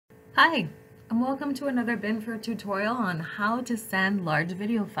Hi, and welcome to another Binfer tutorial on how to send large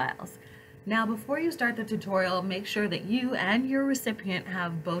video files. Now, before you start the tutorial, make sure that you and your recipient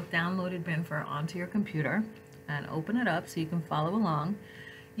have both downloaded Binfer onto your computer and open it up so you can follow along.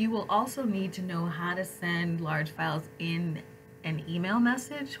 You will also need to know how to send large files in an email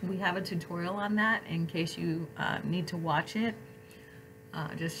message. We have a tutorial on that in case you need to watch it.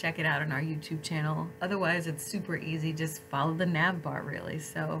 Just check it out on our YouTube channel. Otherwise, it's super easy. Just follow the nav bar, really.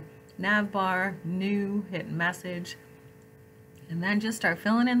 So nav bar, new, hit message, and then just start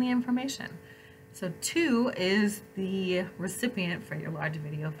filling in the information. So 2 is the recipient for your large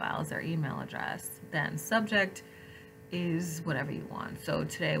video files, their email address. Then subject is whatever you want. So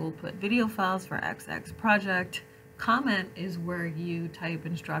today we'll put video files for XX project. Comment is where you type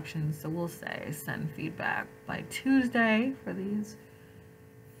instructions. So we'll say send feedback by Tuesday for these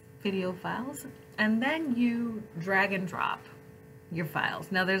video files, and then you drag and drop your files.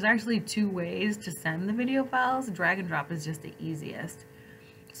 Now there's actually 2 ways to send the video files. Drag and drop is just the easiest,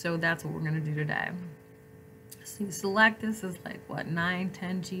 so that's what we're going to do today. So you select, this is like what, 9-10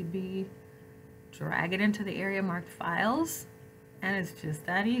 GB, drag it into the area marked files, and it's just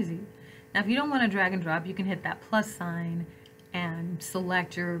that easy. Now if you don't want to drag and drop, you can hit that plus sign and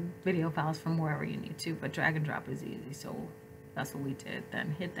select your video files from wherever you need to, but drag and drop is easy, so that's what we did.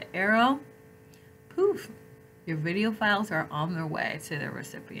 Then hit the arrow, poof, your video files are on their way to the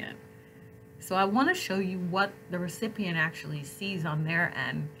recipient. So I want to show you what the recipient actually sees on their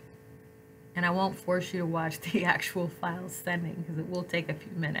end, and I won't force you to watch the actual file sending because it will take a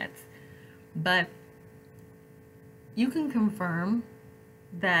few minutes, but you can confirm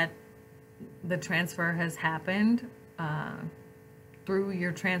that the transfer has happened through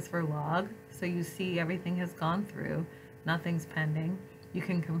your transfer log. So you see everything has gone through, nothing's pending. You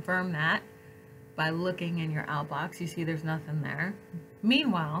can confirm that by looking in your outbox. You see there's nothing there.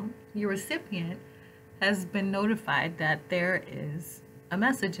 Meanwhile, your recipient has been notified that there is a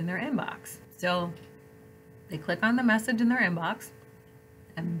message in their inbox. So they click on the message in their inbox,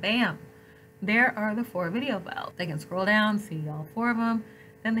 and bam, there are the 4 video files. They can scroll down, see all 4 of them.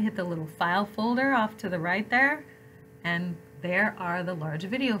 Then they hit the little file folder off to the right there, and there are the large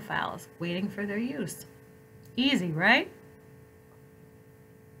video files waiting for their use. Easy, right?